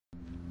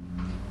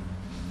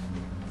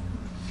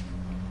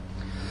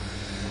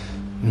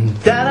Da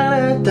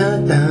da da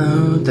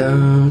da da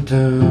da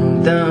da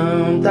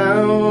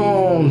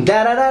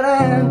da da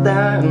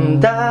da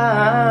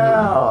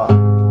da.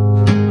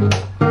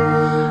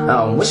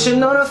 I'm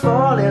wishing on a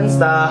falling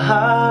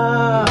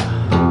star,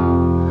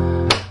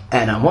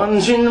 and I'm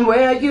wondering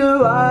where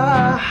you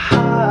are.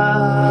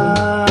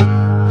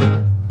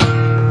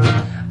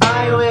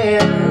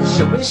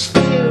 I wish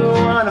for you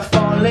on a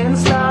falling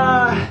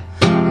star,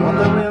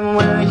 wondering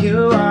where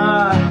you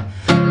are.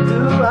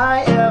 Do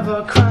I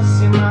ever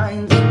cross your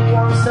mind in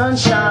warm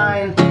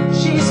sunshine?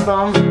 She's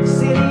from the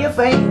city of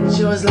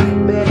angels,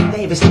 like Betty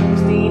Davis,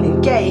 James Dean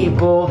and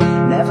Gable.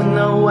 Never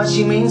know what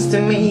she means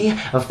to me.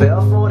 I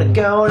fell for the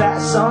girl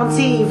that's on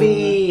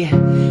TV.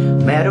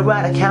 Met her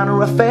at a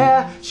counter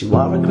affair. She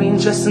wore a green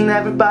dress and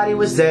everybody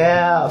was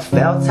there.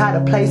 Felt out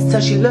of place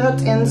till she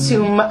looked into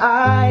my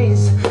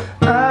eyes.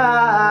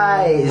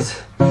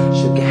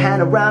 Shook her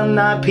hand around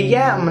 9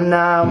 p.m. and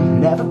I'm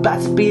never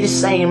about to be the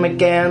same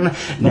again.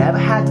 Never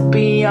had to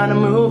be on a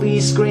movie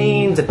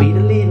screen to be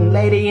the leading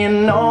lady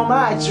in all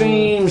my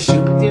dreams.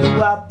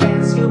 Shooby-doo-wop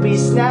and Scooby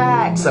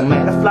snacks. I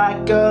met a fly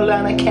girl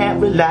and I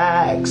can't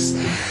relax.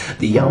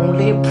 The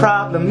only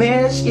problem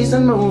is she's a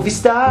movie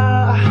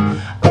star.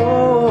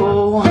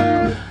 Oh,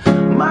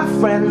 my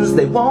friends,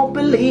 they won't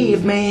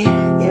believe me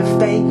if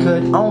they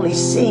could only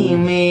see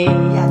me.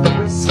 At the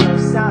risk of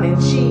sounding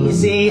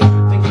cheesy,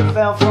 think I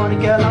fell for the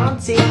girl on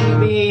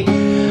TV.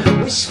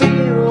 Wish for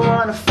you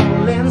on a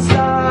falling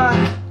star,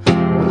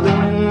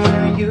 wondering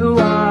where you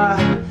are.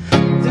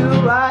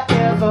 Do I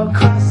ever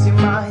cross your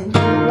mind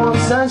in warm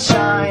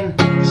sunshine?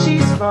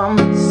 She's from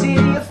the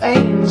city of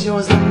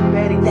angels, like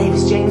Betty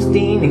Davis, James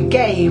Dean and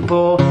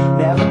Gable.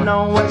 Never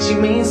know what she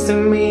means to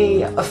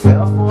me. I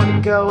fell for the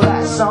girl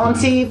that's on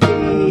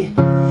TV.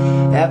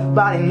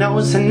 Everybody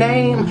knows her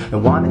name. They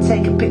wanna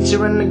take a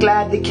picture and they're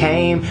glad they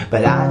came.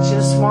 But I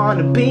just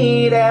wanna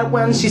be there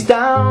when she's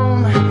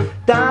down.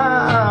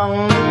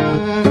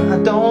 I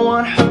don't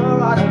want her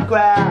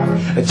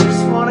autograph, I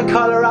just wanna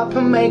call her up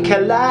and make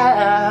her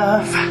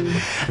laugh.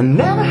 I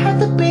never had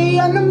to be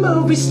on the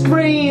movie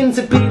screen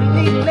to be the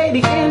leading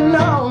lady in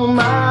all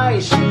my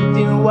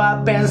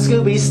Shooby-doo-wop and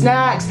Scooby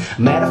snacks.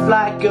 Met a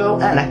fly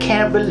girl and I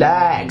can't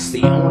relax.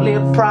 The only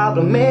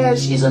problem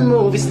is she's a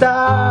movie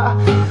star.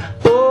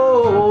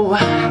 Oh,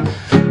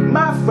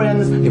 my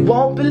friends, they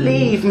won't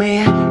believe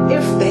me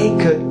if they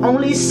could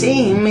only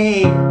see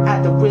me.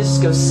 At the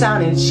risk of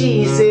sounding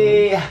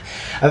cheesy,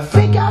 I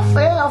think I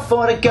fell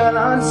for the girl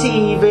on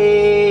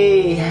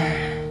TV.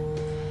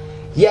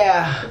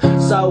 Yeah,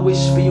 so I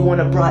wish for you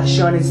on a bright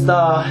shining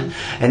star,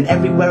 and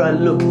everywhere I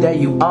look, there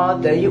you are,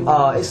 there you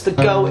are. It's the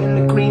girl in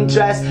the green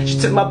dress, she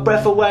took my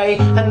breath away.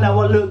 And now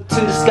I look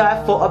to the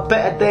sky for a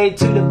better day,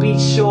 to the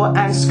beach shore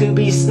and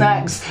Scooby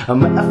snacks. I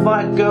met a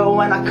fire girl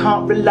and I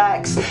can't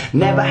relax.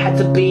 Never had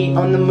to be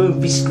on the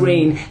movie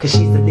screen, cause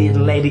she's the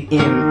little lady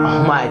in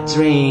all my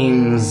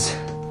dreams.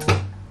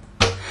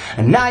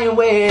 And now you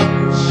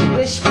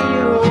wish for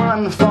you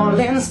on the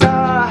falling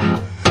star,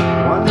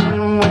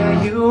 wondering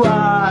where you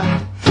are.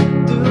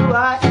 Do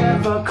I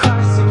ever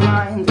cross your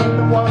mind in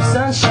the warm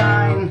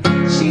sunshine?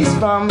 She's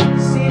from the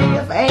city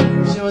of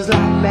angels,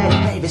 like Betty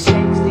Davis,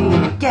 James Dean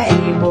and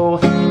Gable.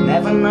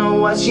 Never know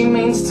what she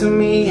means to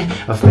me.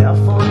 I fell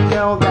for the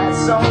girl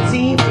that's on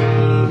TV.